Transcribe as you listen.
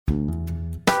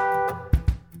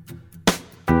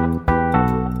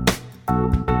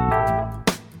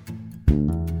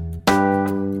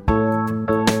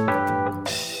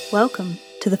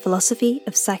to the philosophy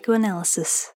of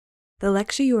psychoanalysis. The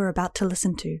lecture you are about to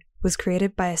listen to was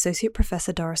created by Associate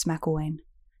Professor Doris McElwain.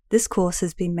 This course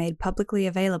has been made publicly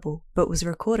available, but was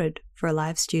recorded for a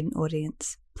live student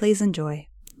audience. Please enjoy.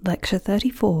 Lecture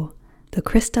 34, The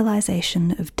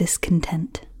Crystallization of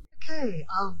Discontent. Okay,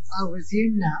 I'll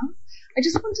resume now. I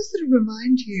just want to sort of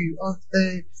remind you of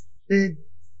the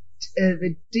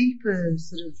deeper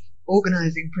sort of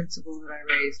organizing principle that I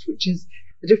raised, which is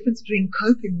the difference between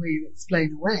coping where you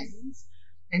explain away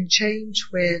and change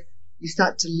where you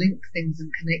start to link things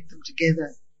and connect them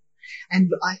together.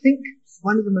 And I think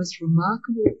one of the most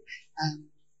remarkable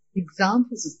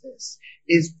examples of this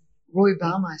is Roy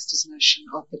Baumeister's notion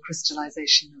of the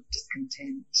crystallization of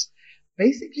discontent.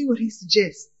 Basically what he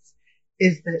suggests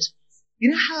is that, you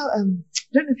know how, I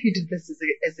don't know if you did this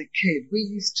as a kid, we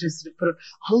used to sort of put a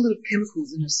whole lot of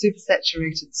chemicals in a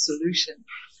supersaturated solution,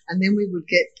 and then we would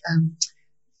get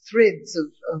threads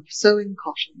of sewing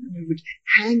cotton, and we would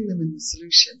hang them in the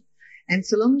solution. And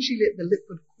so long as you let the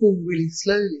liquid cool really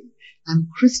slowly,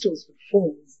 crystals would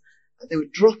form. They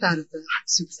would drop out of the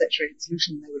supersaturated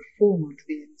solution, and they would form onto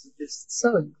the ends of this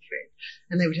sewing thread,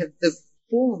 and they would have the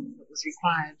form that was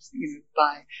required,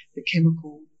 by the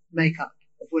chemical makeup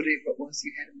of whatever it was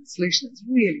you had in the solution. It's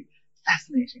really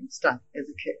fascinating stuff as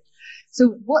a kid.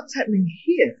 So what's happening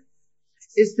here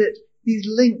is that these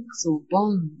links or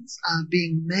bonds are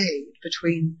being made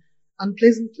between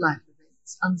unpleasant life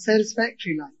events,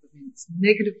 unsatisfactory life events,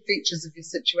 negative features of your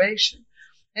situation.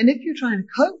 And if you're trying to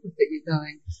cope with it, you're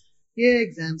going, yeah,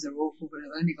 exams are awful, but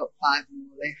I've only got 5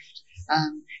 more left.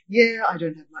 Yeah, I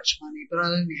don't have much money, but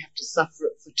I'll only have to suffer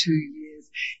it for 2 years.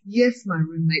 Yes, my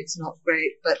roommate's not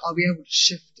great, but I'll be able to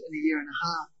shift in a year and a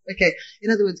half. Okay,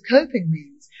 in other words, coping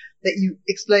means that you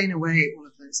explain away all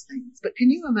of those things. But can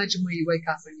you imagine where you wake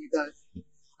up and you go,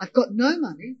 I've got no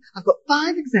money, I've got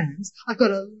 5 exams, I've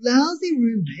got a lousy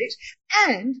roommate,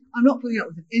 and I'm not putting up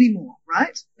with it anymore,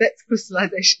 right? That's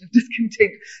crystallization of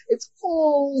discontent. It's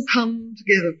all come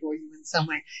together for you in some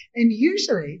way. And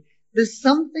usually there's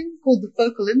something called the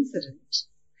focal incident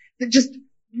that just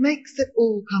makes it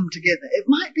all come together. It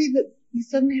might be that you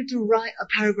suddenly have to write a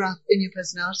paragraph in your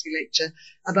personality lecture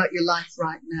about your life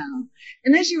right now.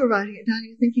 And as you were writing it down,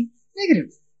 you're thinking,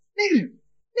 negative, negative,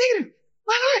 negative.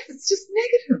 My life, it's just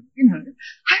negative,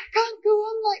 I can't go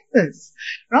on like this,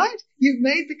 right? You've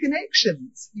made the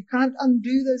connections. You can't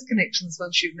undo those connections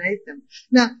once you've made them.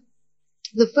 Now,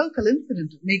 the focal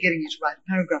incident of me getting you to write a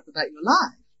paragraph about your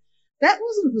life, that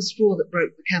wasn't the straw that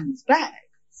broke the camel's back.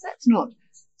 That's not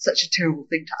such a terrible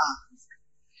thing to ask.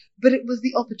 But it was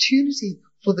the opportunity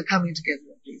for the coming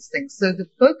together of these things. So the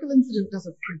focal incident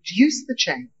doesn't produce the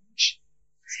change.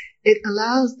 It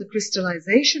allows the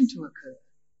crystallization to occur,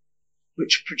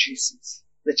 which produces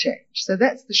the change. So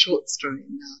that's the short story,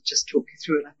 and I'll just talk you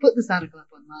through it. I put this article up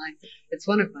online. It's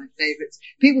one of my favorites.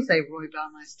 People say Roy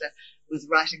Baumeister was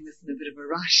writing this in a bit of a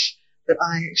rush, but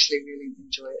I actually really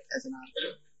enjoy it as an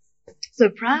article. So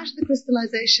prior to the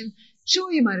crystallization,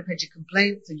 sure, you might have had your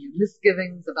complaints and your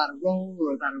misgivings about a role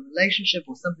or about a relationship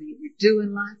or something that you do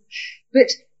in life, but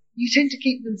you tend to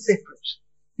keep them separate.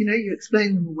 You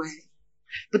explain them away.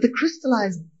 But the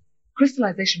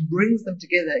crystallization brings them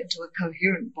together into a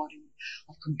coherent body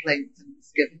of complaints and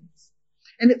misgivings.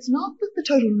 And it's not that the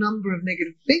total number of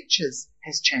negative features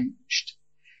has changed,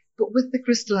 but with the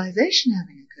crystallization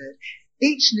having occurred,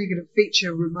 each negative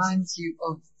feature reminds you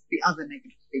of the other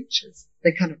negative features.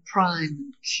 They kind of prime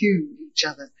and cue each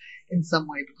other in some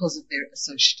way because of their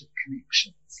associative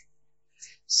connections.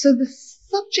 So the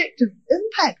subjective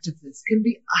impact of this can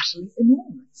be utterly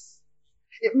enormous.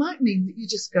 It might mean that you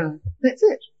just go, that's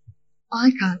it.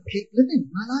 I can't keep living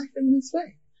my life in this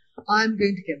way. I'm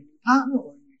going to get a new partner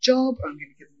or a new job, or I'm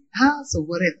going to get a new house or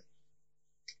whatever.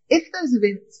 If those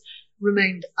events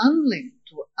remained unlinked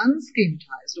or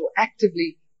unschematized or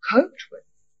actively coped with,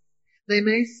 they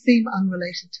may seem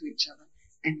unrelated to each other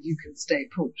and you can stay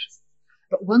put.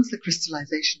 But once the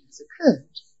crystallization has occurred,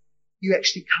 you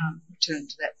actually can't return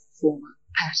to that former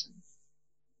pattern.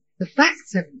 The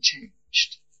facts haven't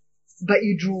changed, but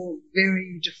you draw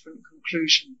very different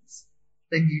conclusions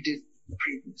than you did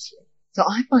previously. So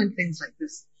I find things like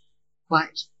this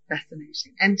quite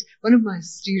fascinating. And one of my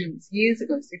students years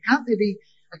ago said, can't there be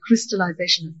a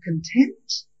crystallization of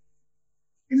content?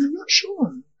 And I'm not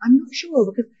sure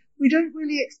because we don't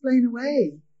really explain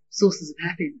away sources of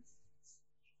happiness,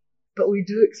 but we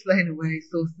do explain away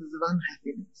sources of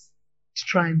unhappiness to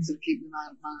try and sort of keep them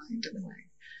out of mind in a way.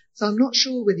 So I'm not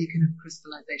sure whether you can have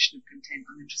crystallization of content.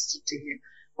 I'm interested to hear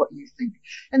what you think.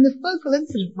 And the focal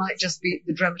incident might just be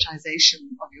the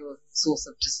dramatization of your source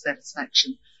of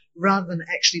dissatisfaction rather than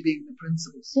actually being the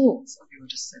principal source of your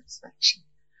dissatisfaction.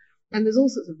 And there's all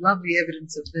sorts of lovely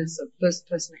evidence of this, of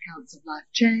first-person accounts of life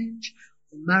change,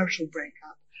 or marital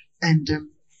breakup, and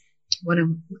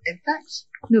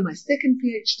my second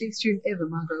PhD student ever,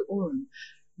 Margot Oram,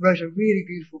 wrote a really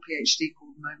beautiful PhD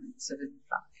called Moments of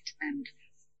Insight, and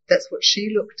that's what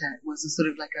she looked at, was a sort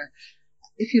of like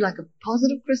a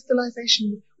positive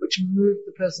crystallization which moved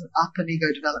the person up an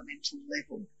ego developmental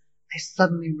level. They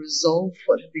suddenly resolved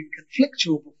what had been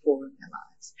conflictual before in their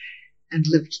lives and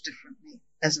lived differently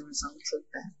as a result of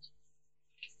that.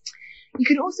 You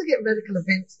can also get radical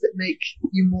events that make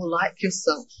you more like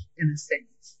yourself, in a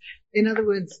sense. In other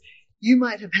words, you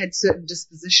might have had certain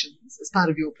dispositions as part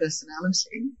of your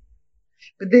personality,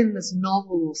 but then this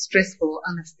novel or stressful or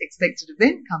unexpected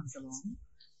event comes along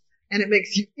and it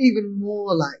makes you even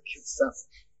more like yourself.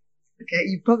 Okay,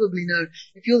 you probably know,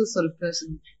 if you're the sort of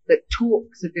person that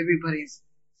talks if everybody's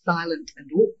silent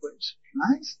and awkward,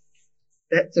 right?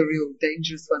 That's a real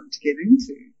dangerous one to get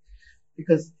into,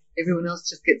 because everyone else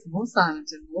just gets more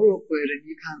silent and more awkward and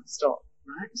you can't stop,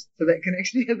 right? So that can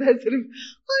actually have that sort of,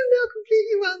 I'm now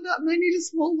completely wound up and I need a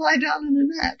small lie down and a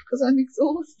nap because I'm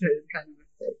exhausted kind of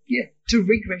effect. Yeah. To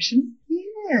regression?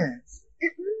 Yeah.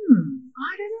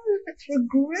 I don't know if it's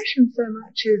regression so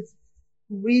much as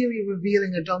really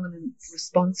revealing a dominant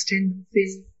response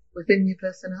tendency within your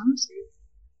personality.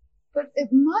 But it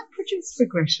might produce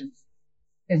regression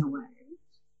in a way.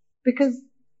 Because,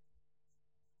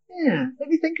 let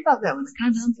me think about that one. I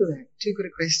can't answer that. Too good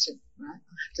a question, right?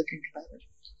 I'll have to think about it.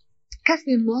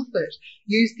 Kathleen Moffat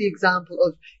used the example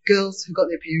of girls who got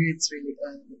their periods really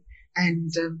early.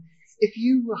 And if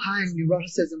you were high in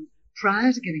neuroticism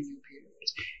prior to getting your period,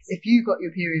 if you got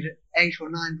your period at 8 or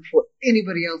 9 before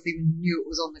anybody else even knew it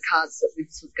was on the cards that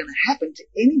this was going to happen to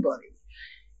anybody,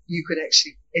 you could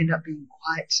actually end up being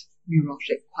quite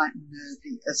neurotic, quite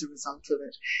nervy as a result of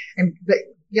it. And the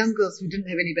young girls who didn't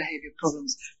have any behavior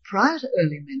problems prior to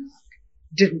early menarche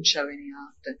didn't show any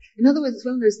after. In other words, it's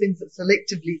one of those things that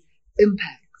selectively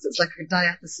impacts. It's like a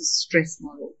diathesis stress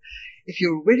model. If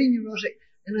you're already neurotic,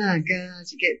 and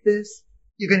you get this,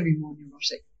 you're going to be more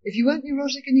neurotic. If you weren't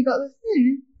neurotic and you got this,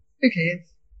 who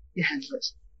cares? You handle it.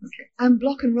 Okay.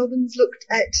 Block and Robbins looked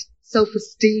at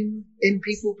self-esteem in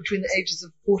people between the ages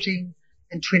of 14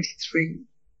 and 23.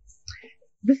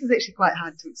 This is actually quite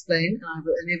hard to explain, and I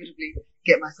will inevitably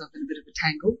get myself in a bit of a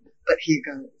tangle, but here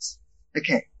goes.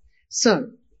 Okay,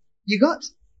 so you got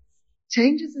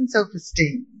changes in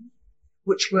self-esteem,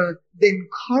 which were then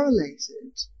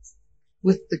correlated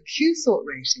with the Q-sort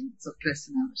ratings of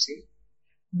personality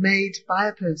made by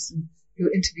a person who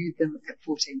interviewed them at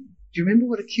 14. Do you remember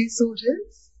what a Q-sort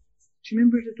is? Do you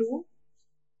remember it at all?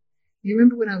 You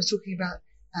remember when I was talking about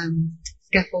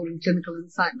scaffold and clinical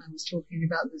insight, and I was talking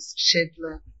about this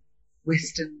Shedler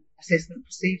Western assessment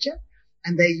procedure,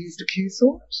 and they used a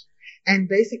Q-sort, and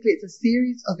basically it's a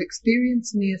series of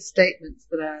experience near statements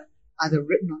that are either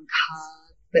written on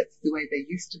cards, that's the way they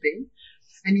used to be,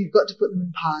 and you've got to put them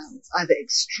in piles, either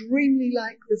extremely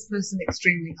like this person,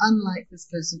 extremely unlike this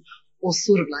person, or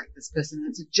sort of like this person, and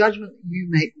it's a judgment that you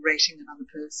make rating another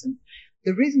person.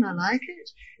 The reason I like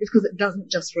it is because it doesn't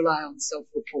just rely on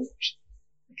self-report.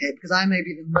 Okay, because I may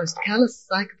be the most callous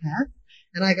psychopath,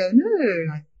 and I go,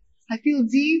 no, I feel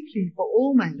deeply for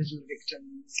all my little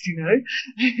victims,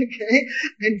 okay,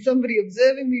 and somebody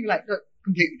observing me like, look,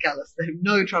 completely callous, they have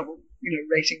no trouble,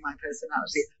 rating my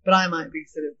personality, but I might be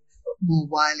sort of more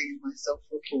wily in my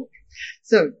self-report.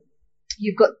 So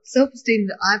you've got self-esteem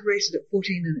that I've rated at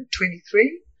 14 and at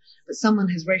 23, but someone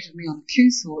has rated me on a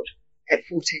Q-sort at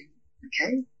 14,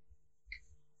 okay?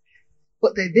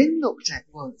 What they then looked at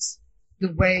was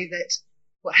the way that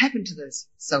what happened to those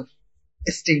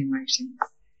self-esteem ratings.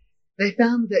 They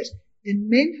found that in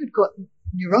men who'd got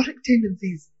neurotic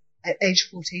tendencies at age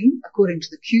 14, according to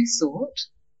the Q-sort,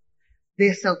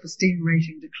 their self-esteem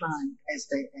rating declined as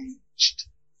they aged.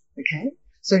 Okay?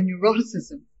 So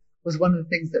neuroticism was one of the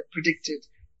things that predicted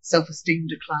self-esteem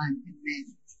decline in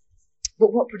men.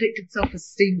 But what predicted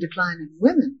self-esteem decline in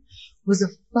women was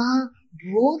a far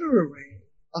broader array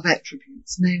of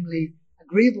attributes, namely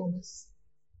agreeableness,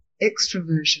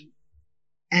 extroversion,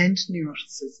 and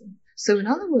neuroticism. So in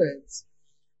other words,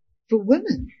 for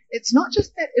women, it's not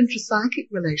just that intrapsychic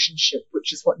relationship,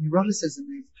 which is what neuroticism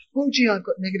is. Oh, gee, I've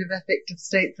got negative affective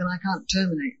states and I can't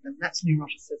terminate them. That's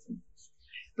neuroticism.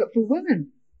 But for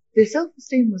women, their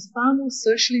self-esteem was far more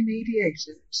socially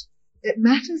mediated. It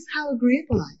matters how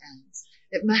agreeable I am.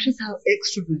 It matters how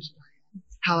extroverted I am,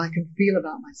 how I can feel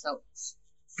about myself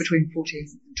between 14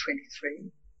 and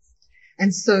 23.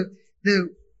 And so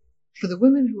for the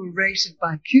women who were rated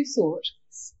by Q-sort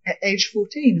at age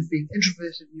 14 as being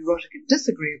introverted, neurotic, and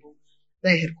disagreeable,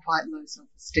 they had quite low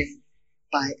self-esteem.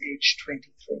 by age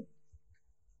 23.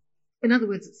 In other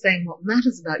words, it's saying what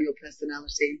matters about your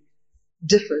personality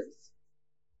differs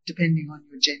depending on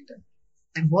your gender,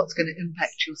 and what's going to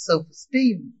impact your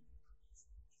self-esteem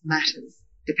matters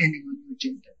depending on your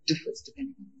gender, differs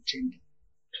depending on your gender.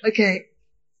 Okay,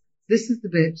 this is the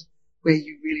bit where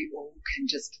you really all can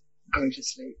just go to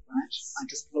sleep, right? I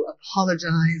just will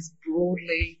apologize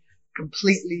broadly,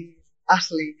 completely,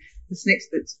 utterly. This next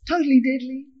bit's totally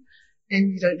deadly,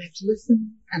 and you don't have to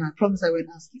listen, and I promise I won't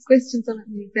ask you questions on it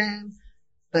in the exam,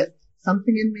 but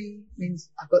something in me means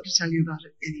I've got to tell you about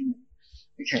it anyway.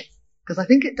 Okay, because I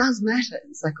think it does matter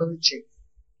in psychology.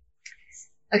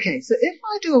 Okay, so if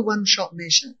I do a one-shot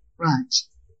measure, right,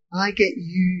 I get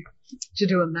you to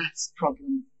do a maths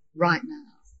problem right now,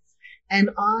 and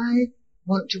I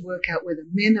want to work out whether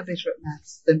men are better at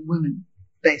maths than women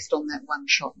based on that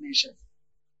one-shot measure.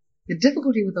 The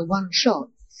difficulty with a one-shot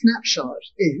snapshot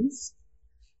is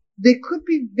there could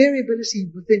be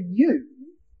variability within you.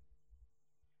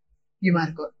 You might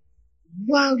have got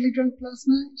wildly drunk last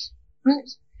night, right?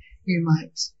 You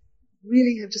might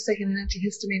really have just taken an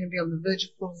antihistamine and be on the verge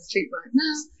of falling asleep right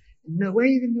now, and no way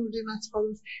you're going to be able to do maths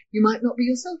problems. You might not be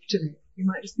yourself today. You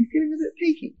might just be feeling a bit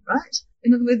peaky, right?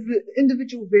 In other words, the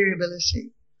individual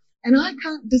variability. And I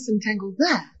can't disentangle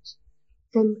that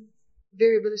from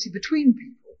variability between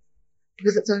people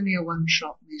because it's only a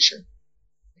one-shot measure.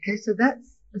 Okay, so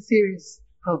that's a serious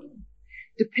problem,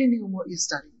 depending on what you're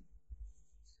studying.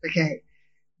 Okay,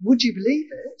 would you believe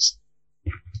it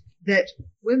that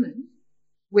women,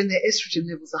 when their estrogen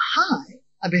levels are high,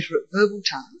 are better at verbal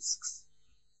tasks,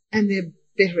 and they're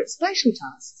better at spatial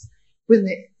tasks when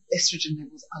their estrogen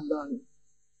levels are low.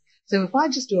 So if I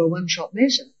just do a one-shot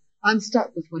measure, I'm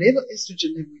stuck with whatever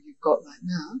estrogen level you've got right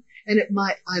now, and it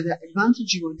might either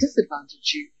advantage you or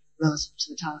disadvantage you relative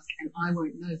to the task, and I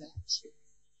won't know that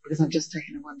because I've just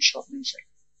taken a one-shot measure.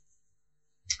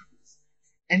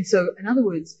 And so, in other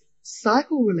words,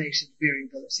 cycle-related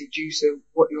variability due to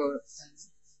what your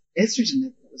estrogen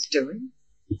level was doing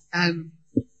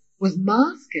was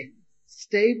masking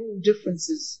stable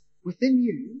differences within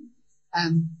you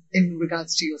in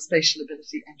regards to your spatial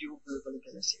ability and your verbal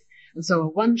ability. And so a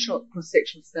one-shot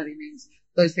cross-sectional study means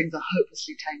those things are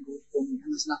hopelessly tangled for me,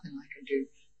 and there's nothing I can do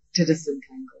to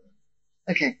disentangle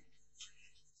them. Okay,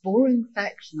 boring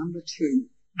fact number 2.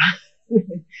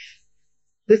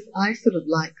 I sort of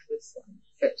like this one,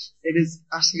 but it is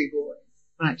utterly boring.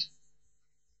 Right.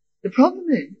 The problem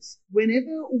is,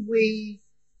 whenever we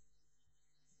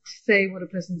say what a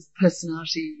person's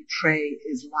personality trait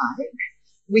is like,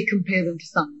 we compare them to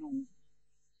some norm.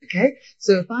 Okay?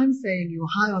 So if I'm saying you're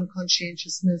high on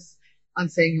conscientiousness, I'm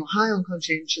saying you're high on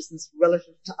conscientiousness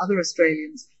relative to other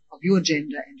Australians of your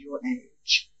gender and your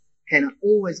age. Okay, and I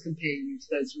always compare you to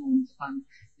those norms if I'm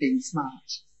being smart.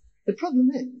 The problem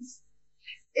is,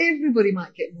 everybody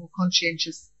might get more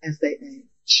conscientious as they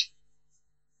age.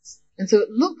 And so it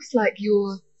looks like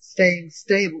you're staying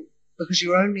stable because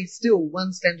you're only still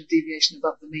one standard deviation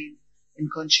above the mean in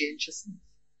conscientiousness.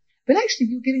 But actually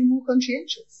you're getting more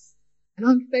conscientious. And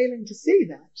I'm failing to see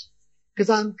that because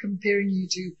I'm comparing you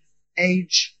to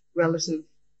age relative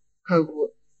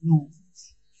cohort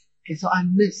norms. Okay, so I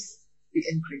miss the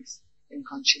increase in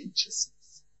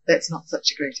conscientiousness. That's not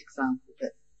such a great example,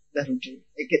 but that'll do.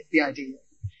 It gets the idea.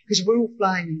 Because we're all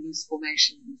flying in loose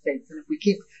formation in states, and if we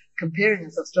keep comparing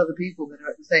ourselves to other people that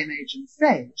are at the same age and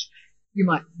stage, you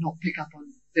might not pick up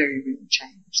on very real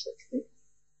change that's there.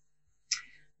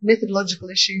 Methodological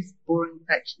issues, boring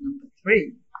fact number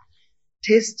 3.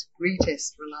 Test,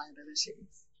 retest reliability.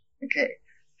 Okay.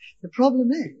 The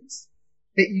problem is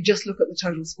that you just look at the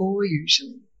total score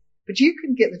usually, but you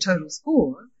can get the total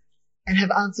score and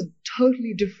have answered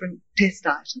totally different test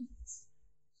items.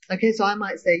 Okay, so I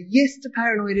might say yes to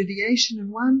paranoid ideation in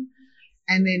one,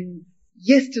 and then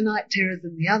yes to night terrors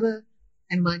in the other,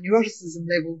 and my neuroticism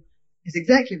level is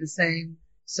exactly the same,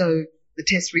 so the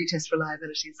test-retest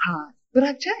reliability is high. But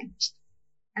I've changed,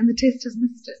 and the test has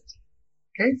missed it.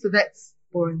 Okay, so that's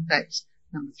boring fact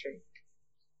number 3.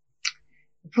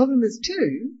 The problem is,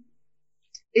 too,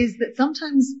 is that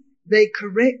sometimes they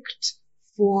correct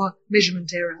for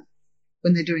measurement error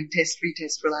when they're doing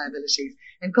test-retest reliabilities.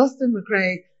 And Costa and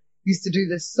McRae used to do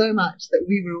this so much that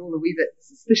we were all a wee bit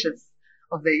suspicious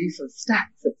of their use of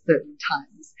stats at certain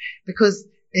times because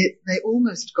they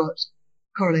almost got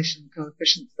correlation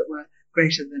coefficients that were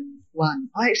greater than 1.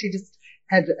 I actually just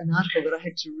had an article that I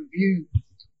had to review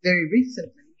very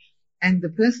recently, and the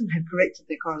person had corrected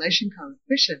their correlation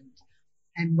coefficient,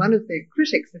 and one of their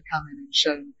critics had come in and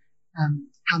shown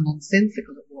how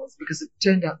nonsensical it was, because it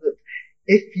turned out that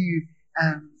if you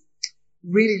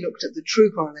really looked at the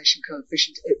true correlation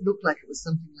coefficient, it looked like it was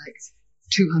something like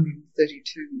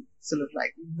 232, sort of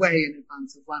like way in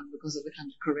advance of 1 because of the kind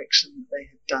of correction that they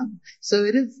had done. So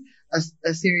it is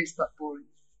a serious but boring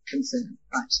concern.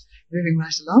 Right, moving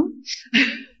right along.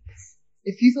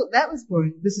 If you thought that was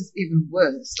boring, this is even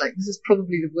worse. Like, this is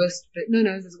probably the worst bit. No,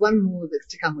 there's one more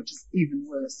that's to come, which is even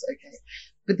worse. Okay.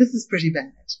 But this is pretty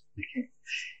bad. Okay.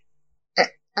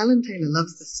 Alan Taylor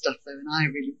loves this stuff, though, and I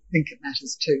really think it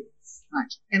matters too.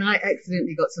 Right. And I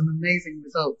accidentally got some amazing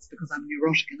results because I'm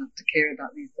neurotic enough to care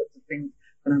about these sorts of things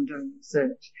when I'm doing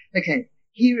research. Okay.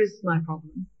 Here is my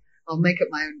problem. I'll make it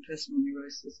my own personal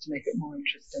neurosis to make it more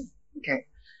interesting. Okay.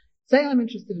 Say I'm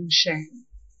interested in shame.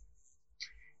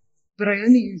 But I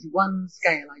only use one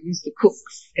scale. I use the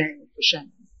Cook's scale for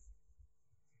shame.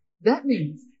 That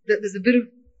means that there's a bit of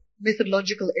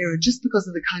methodological error just because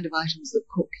of the kind of items that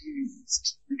Cook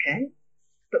used. Okay?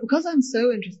 But because I'm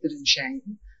so interested in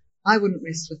shame, I wouldn't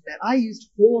mess with that. I used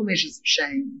 4 measures of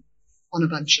shame on a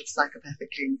bunch of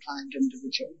psychopathically inclined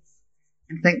individuals.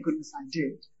 And thank goodness I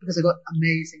did, because I got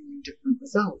amazingly different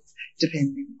results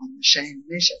depending on the shame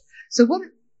measure. So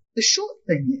the short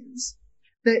thing is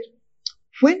that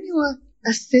when you are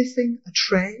assessing a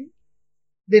trait,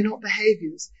 they're not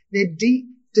behaviors. They're deep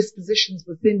dispositions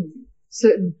within you,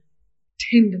 certain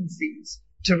tendencies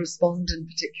to respond in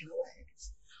particular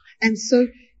ways. And so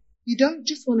you don't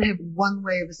just want to have one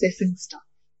way of assessing stuff.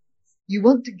 You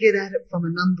want to get at it from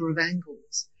a number of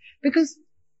angles. Because,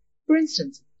 for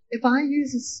instance, if I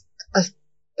use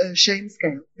a shame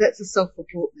scale, that's a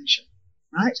self-report measure,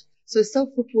 right? So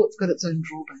self-report's got its own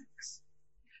drawbacks.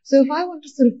 So if I want to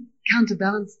sort of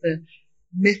counterbalance the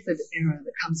method error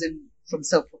that comes in from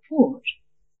self-report,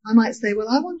 I might say, well,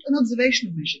 I want an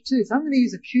observational measure too, so I'm going to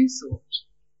use a Q-sort.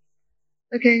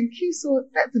 Okay, and Q-sort,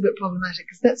 that's a bit problematic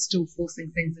because that's still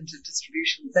forcing things into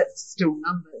distributions. That's still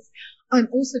numbers. I'm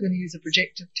also going to use a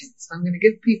projective test. I'm going to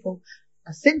give people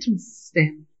a sentence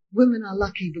stem, women are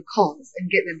lucky because,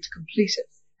 and get them to complete it.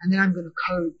 And then I'm going to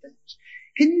code that.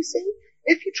 Can you see?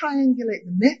 If you triangulate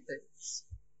the methods,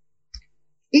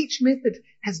 each method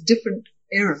has different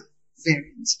error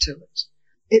variance to it.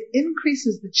 It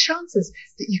increases the chances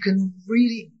that you can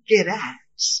really get at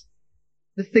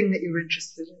the thing that you're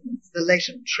interested in, the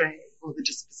latent trait or the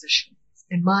disposition.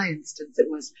 In my instance, it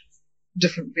was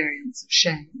different variants of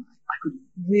shame. I could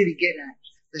really get at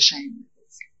the shame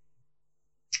levels.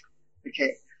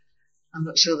 Okay, I'm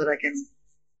not sure that I can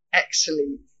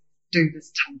actually do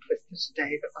this tongue twister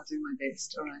today, but I'll do my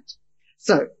best. All right.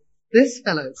 So this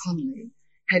fellow, Conley,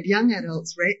 had young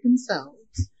adults rate themselves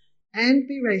and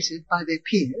be rated by their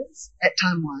peers at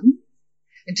time 1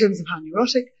 in terms of how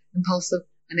neurotic, impulsive,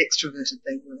 and extroverted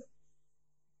they were.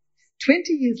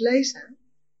 20 years later,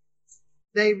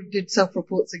 they did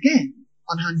self-reports again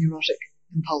on how neurotic,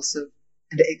 impulsive,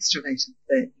 and extroverted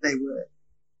they were.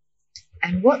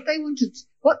 And what they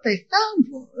found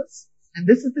was, and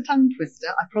this is the tongue twister,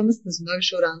 I promise there's no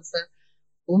short answer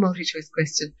or multi-choice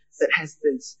question that has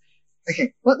this.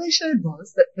 Okay, what they showed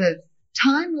was that the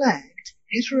time-lagged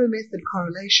heteromethod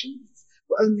correlations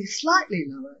were only slightly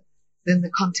lower than the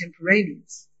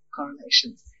contemporaneous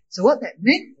correlations. So what that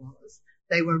meant was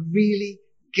they were really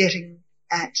getting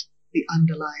at the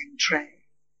underlying trait,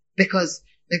 because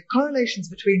the correlations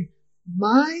between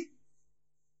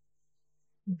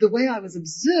the way I was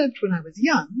observed when I was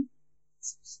young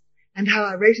and how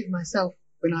I rated myself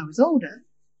when I was older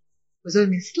was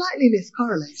only slightly less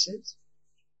correlated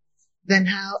than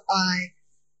how I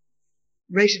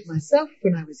rated myself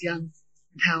when I was young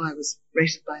and how I was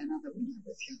rated by another when I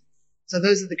was young. So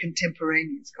those are the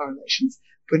contemporaneous correlations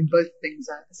when both things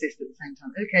are assessed at the same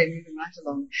time. Okay, moving right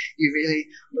along. You really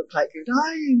look like you're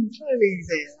dying slowly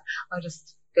there. I'll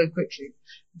just go quickly.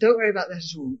 Don't worry about that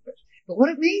at all. But what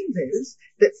it means is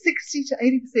that 60 to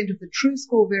 80% of the true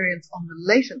score variance on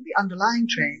the underlying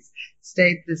traits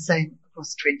stayed the same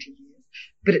across 20 years.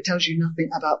 But it tells you nothing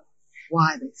about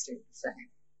why they stayed the same.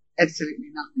 Absolutely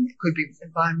nothing. It could be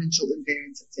environmental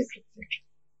invariance, etc., etc.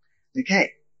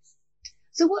 Okay.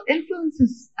 So what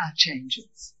influences our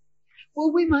changes?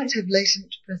 Well, we might have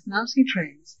latent personality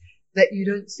traits that you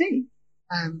don't see.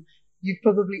 You've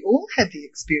probably all had the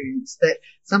experience that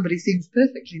somebody seems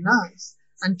perfectly nice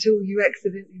until you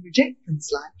accidentally reject them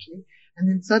slightly, and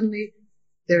then suddenly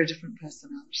they're a different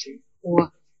personality.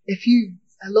 Or if you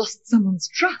lost someone's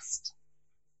trust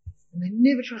and they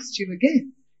never trust you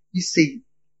again, you see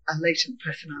a latent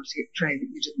personality trait that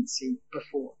you didn't see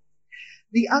before.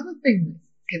 The other thing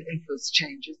that can influence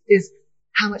changes is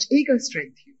how much ego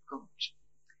strength you've got.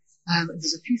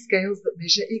 There's a few scales that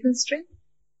measure ego strength.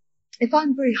 If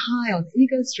I'm very high on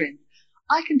ego strength,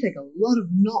 I can take a lot of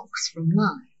knocks from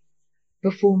life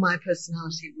before my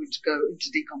personality would go into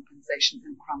decompensation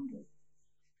and crumble.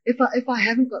 If I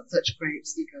haven't got such great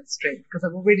ego strength because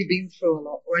I've already been through a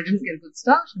lot or I didn't get a good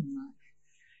start in life,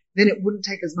 then it wouldn't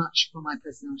take as much for my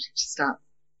personality to start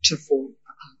to fall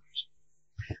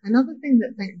apart. Another thing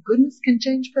that, thank goodness, can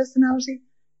change personality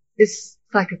is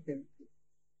psychotherapy.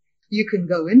 You can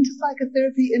go into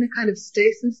psychotherapy in a kind of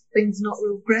stasis, things not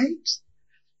real great.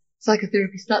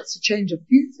 Psychotherapy starts to change a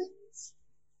few things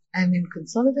and then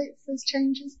consolidates those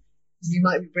changes. You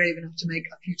might be brave enough to make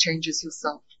a few changes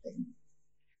yourself then.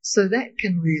 So that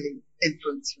can really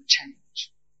influence your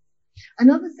change.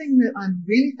 Another thing that I'm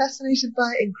really fascinated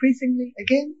by increasingly,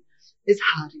 again, is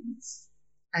hardiness.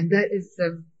 And that is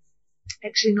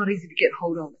actually not easy to get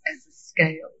hold of as a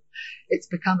scale. It's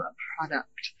become a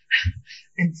product.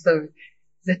 And so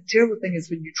the terrible thing is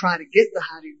when you try to get the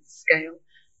hardiness scale,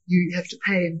 you have to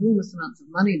pay enormous amounts of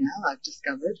money now, I've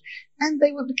discovered, and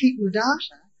they want to keep your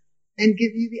data and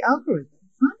give you the algorithm.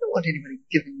 I don't want anybody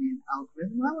giving me an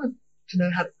algorithm. I want to know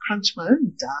how to crunch my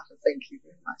own data, thank you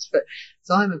very much. But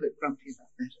so I'm a bit grumpy about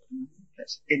that at the moment.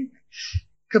 But anyway,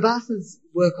 Kabasa's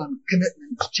work on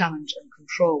commitment, challenge, and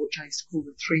control, which I used to call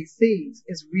the 3 C's,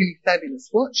 is really fabulous.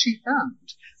 What she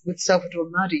found with Salvatore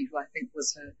Muddy, who I think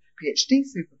was her PhD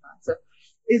supervisor,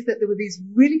 is that there were these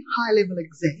really high-level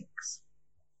execs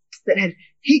that had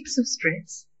heaps of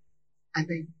stress and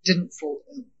they didn't fall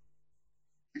ill.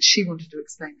 And she wanted to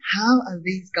explain how are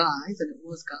these guys, and it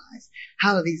was guys,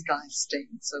 how are these guys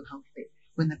staying so healthy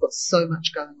when they've got so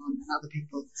much going on and other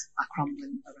people are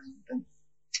crumbling around them.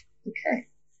 Okay,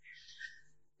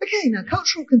 now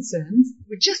cultural concerns,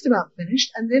 we're just about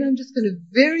finished, and then I'm just going to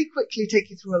very quickly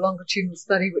take you through a longitudinal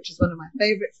study, which is one of my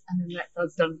favorites, and then that's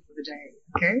us done for the day.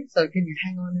 Okay, so can you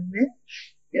hang on in there?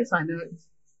 Yes, I know it's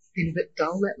been a bit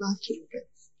dull that last little bit.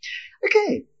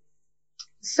 Okay,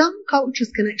 some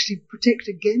cultures can actually protect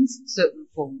against certain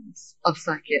forms of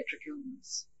psychiatric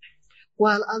illness,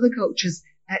 while other cultures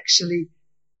actually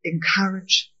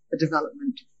encourage the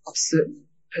development of certain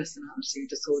personality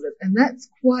disorders, and that's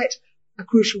quite a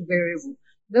crucial variable.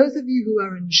 Those of you who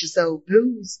are in Giselle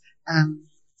Bill's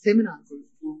seminar group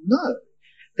will know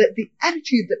that the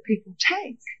attitude that people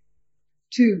take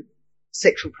to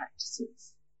sexual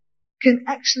practices can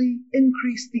actually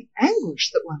increase the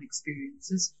anguish that one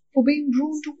experiences for being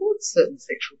drawn towards certain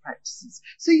sexual practices.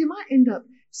 So you might end up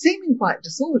seeming quite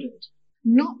disordered,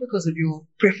 not because of your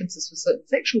preferences for certain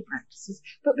sexual practices,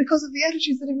 but because of the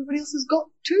attitudes that everybody else has got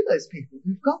to those people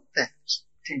who've got that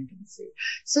tendency.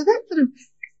 So that sort of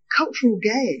cultural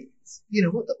gaze,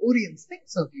 what the audience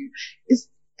thinks of you, is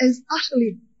as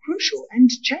utterly crucial and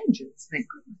changes, thank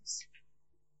goodness.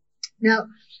 Now,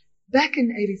 back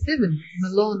in 87,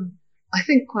 Malone, I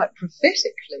think quite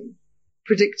prophetically,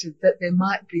 predicted that there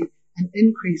might be an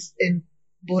increase in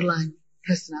borderline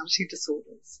personality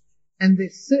disorders. And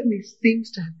there certainly seems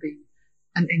to have been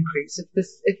an increase.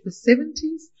 If the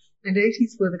 70s and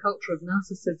 80s were the culture of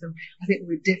narcissism, I think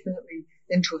we're definitely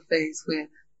into a phase where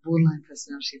borderline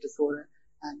personality disorder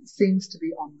seems to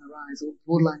be on the rise, or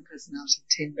borderline personality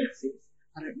tendencies.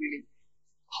 I don't really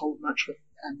hold much with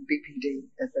BPD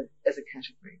as a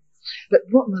category. But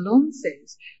what Malone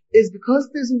says is because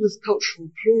there's all this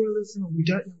cultural pluralism and we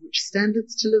don't know which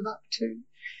standards to live up to,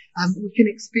 we can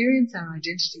experience our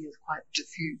identity as quite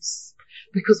diffuse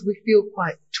because we feel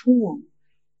quite torn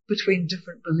between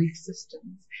different belief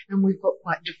systems, and we've got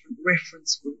quite different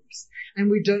reference groups, and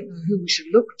we don't know who we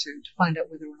should look to find out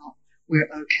whether or not we're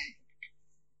okay.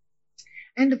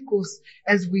 And of course,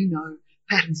 as we know,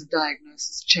 patterns of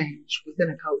diagnosis change within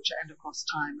a culture and across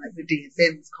time, like the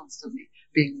DSM is constantly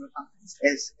being revised,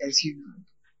 as you know.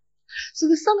 So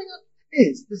the summing up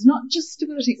is there's not just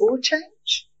stability or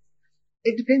change.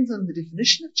 It depends on the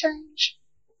definition of change,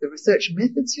 the research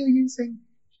methods you're using,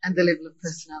 and the level of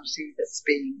personality that's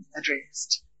being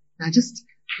addressed. Now just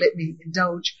let me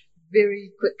indulge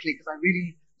very quickly because I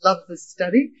really love this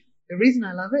study. The reason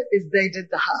I love it is they did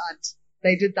the hard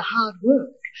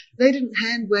work. They didn't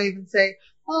hand wave and say,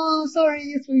 oh, sorry,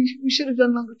 yes, we should have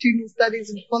done longitudinal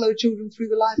studies and follow children through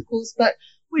the life course, but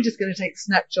we're just going to take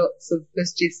snapshots of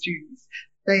first year students.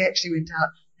 They actually went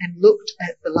out and looked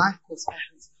at the life course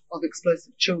patterns of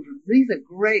explosive children. These are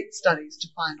great studies to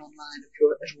find online if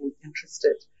you're at all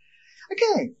interested.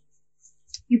 Okay,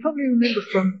 you probably remember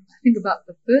from, I think, about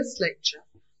the first lecture,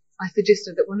 I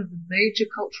suggested that one of the major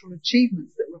cultural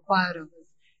achievements that required of us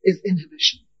is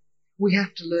inhibition. We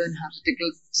have to learn how to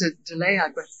delay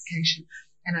our gratification.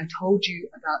 And I told you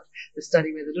about the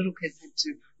study where the little kids had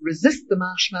to resist the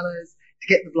marshmallows to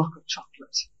get the block of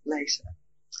chocolate later.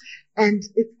 And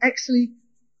it's actually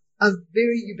a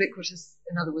very ubiquitous,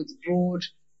 in other words, broad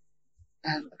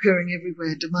occurring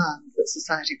everywhere demand that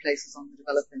society places on the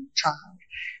developing child.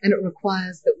 And it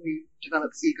requires that we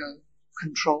develop ego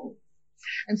control.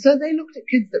 And so they looked at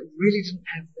kids that really didn't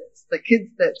have this, the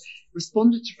kids that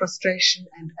responded to frustration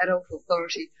and adult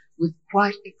authority with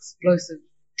quite explosive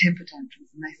temper tantrums.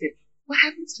 And they said, what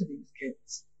happens to these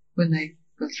kids when they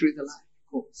go through the life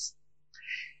course?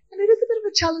 And it is a bit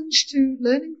of a challenge to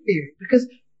learning theory, because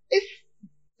if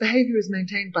behavior is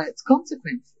maintained by its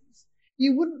consequences,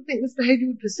 you wouldn't think this behavior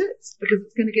would persist, because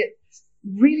it's going to get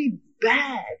really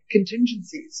bad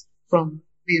contingencies from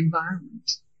the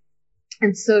environment.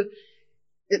 And so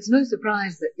it's no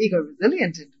surprise that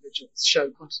ego-resilient individuals show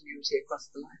continuity across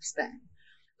the lifespan.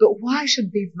 But why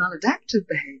should these maladaptive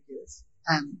behaviors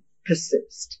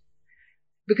persist?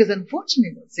 Because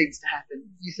unfortunately what seems to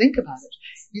happen, you think about it,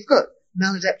 you've got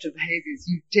maladaptive behaviors,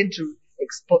 you tend to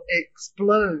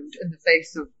explode in the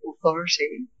face of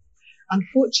authority.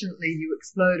 Unfortunately, you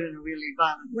explode in a really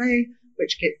violent way,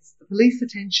 which gets the police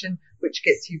attention, which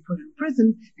gets you put in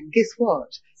prison. And guess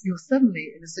what? You're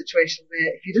suddenly in a situation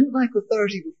where if you didn't like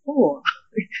authority before,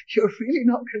 you're really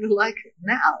not going to like it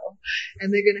now.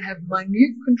 And they're going to have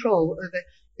minute control over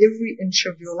every inch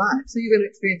of your life. So you're going to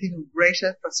experience even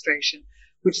greater frustration,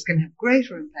 which is going to have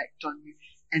greater impact on you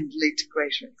and lead to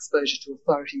greater exposure to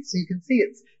authority. So you can see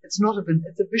it's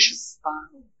a vicious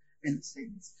spiral in a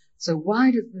sense. So why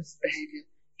does this behavior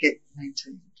get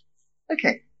maintained?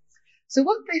 Okay, so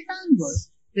what they found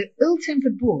was that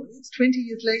ill-tempered boys, 20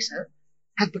 years later,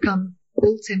 have become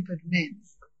ill-tempered men.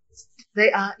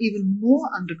 They are even more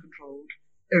under-controlled,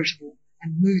 irritable,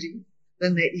 and moody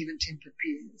than their even-tempered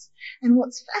peers. And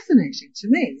what's fascinating to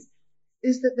me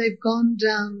is that they've gone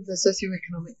down the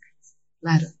socioeconomic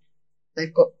ladder.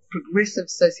 They've got progressive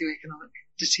socioeconomic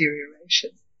deterioration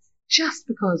just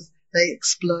because they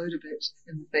explode a bit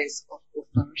in the face of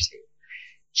authority.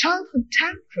 Childhood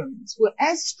tantrums were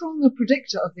as strong a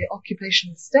predictor of their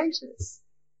occupational status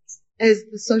as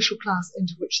the social class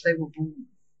into which they were born.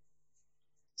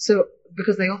 So,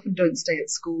 because they often don't stay at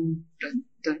school,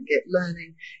 don't get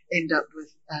learning, end up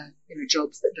with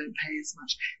jobs that don't pay as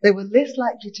much. They were less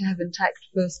likely to have intact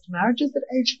first marriages at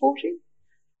age 40.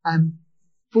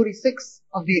 46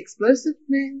 of the explosive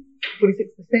men,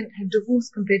 46% had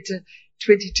divorced compared to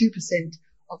 22%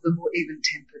 of the more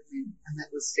even-tempered men, and that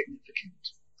was significant.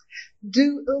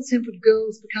 Do ill-tempered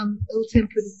girls become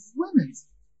ill-tempered women?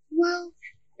 Well,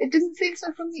 it didn't seem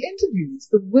so from the interviews.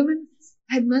 The women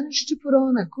had managed to put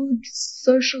on a good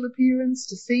social appearance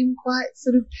to seem quite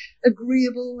sort of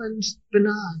agreeable and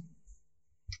benign.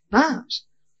 But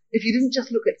if you didn't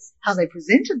just look at how they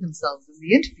presented themselves in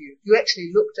the interview, you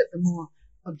actually looked at the more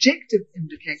objective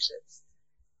indicators,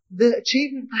 the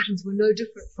achievement patterns were no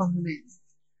different from the men.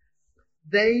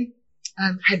 They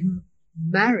had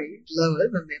married lower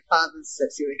than their father's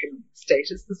socioeconomic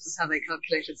status. This was how they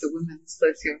calculated the women's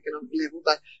socioeconomic level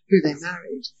by who they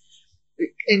married.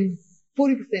 And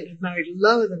 40% had married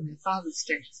lower than their father's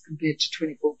status compared to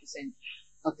 24%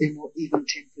 of their more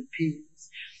even-tempered peers.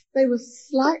 They were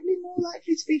slightly more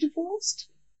likely to be divorced,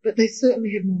 but they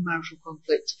certainly had more marital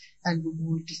conflict and were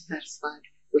more dissatisfied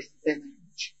with their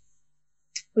marriage.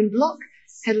 When Block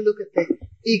had a look at their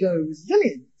ego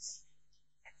resilience,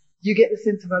 you get the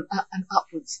sense of an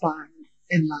upward spiral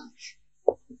in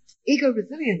life. Ego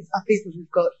resilience are people who've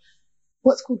got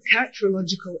what's called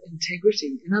characterological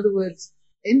integrity. In other words,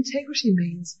 integrity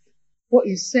means what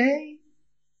you say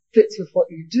fits with what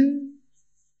you do,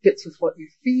 fits with what you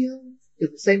feel.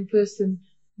 You're the same person,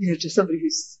 to somebody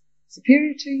who's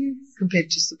superior to you compared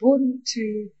to subordinate to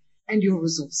you, and you're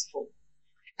resourceful.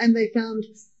 And they found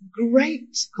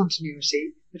great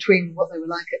continuity between what they were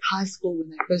like at high school when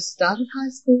they first started high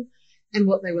school and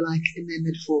what they were like in their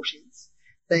mid-40s.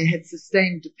 They had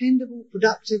sustained dependable,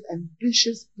 productive,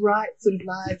 ambitious, bright sort of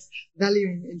lives,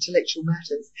 valuing intellectual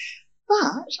matters.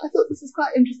 But I thought this was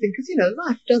quite interesting because,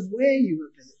 life does wear you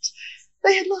a bit.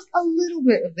 They had lost a little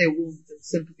bit of their warmth and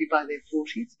sympathy by their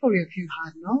 40s, probably a few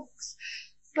hard knocks,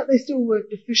 but they still were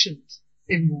deficient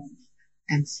in warmth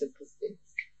and sympathy.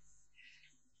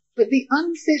 But the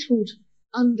unsettled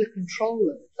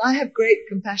under-controllers, I have great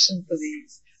compassion for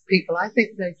these people. I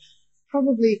think they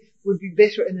probably would be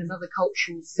better in another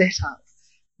cultural setup.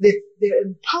 They're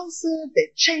impulsive, they're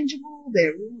changeable,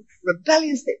 they're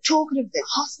rebellious, they're talkative, they're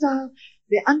hostile,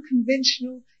 they're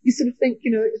unconventional. You sort of think,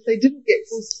 if they didn't get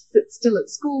forced to sit still at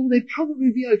school, they'd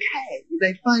probably be okay.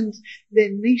 They'd find their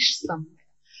niche somewhere.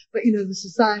 But, the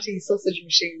society sausage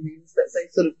machine means that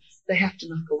they have to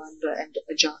knuckle under and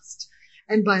adjust.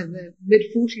 And by the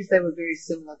mid-40s, they were very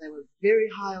similar. They were very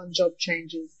high on job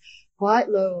changes, quite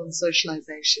low on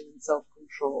socialization and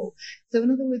self-control. So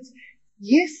in other words,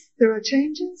 yes, there are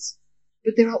changes,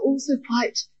 but there are also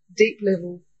quite deep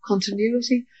level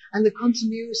continuity, and the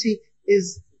continuity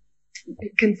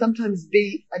can sometimes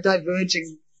be a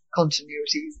diverging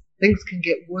continuity. Things can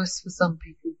get worse for some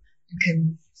people and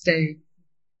can stay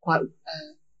quite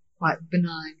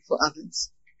benign for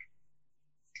others.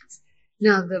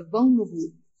 Now, the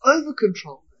vulnerable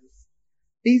over-controllers,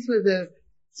 these were the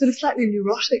sort of slightly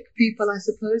neurotic people, I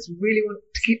suppose, who really want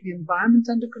to keep the environment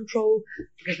under control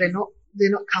because they're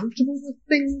not comfortable with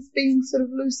things being sort of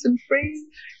loose and free.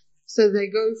 So they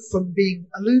go from being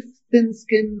aloof,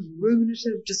 thin-skinned,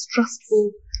 ruminative,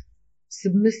 distrustful,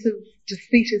 submissive,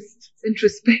 defeatist,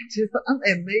 introspective, aren't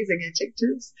they amazing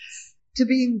adjectives, to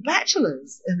being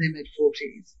bachelors in their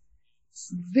mid-40s.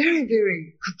 Very,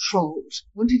 very controlled,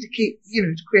 wanting to keep,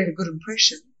 to create a good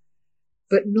impression,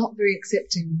 but not very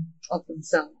accepting of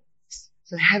themselves.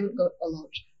 So they haven't got a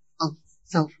lot of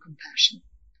self-compassion.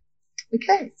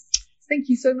 Okay, thank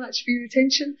you so much for your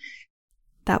attention.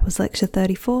 That was Lecture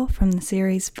 34 from the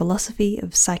series Philosophy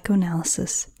of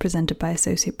Psychoanalysis, presented by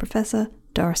Associate Professor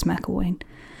Doris McIlwain.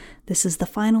 This is the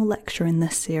final lecture in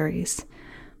this series.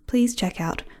 Please check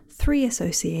out 3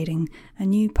 Associating, a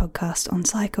new podcast on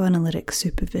psychoanalytic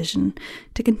supervision,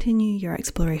 to continue your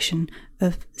exploration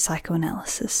of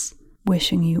psychoanalysis.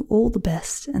 Wishing you all the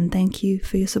best, and thank you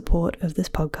for your support of this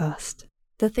podcast.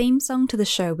 The theme song to the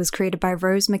show was created by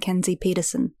Rose Mackenzie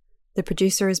Peterson. The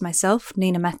producer is myself,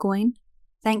 Nina McIlwain.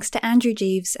 Thanks to Andrew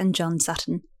Jeeves and John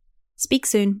Sutton. Speak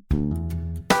soon.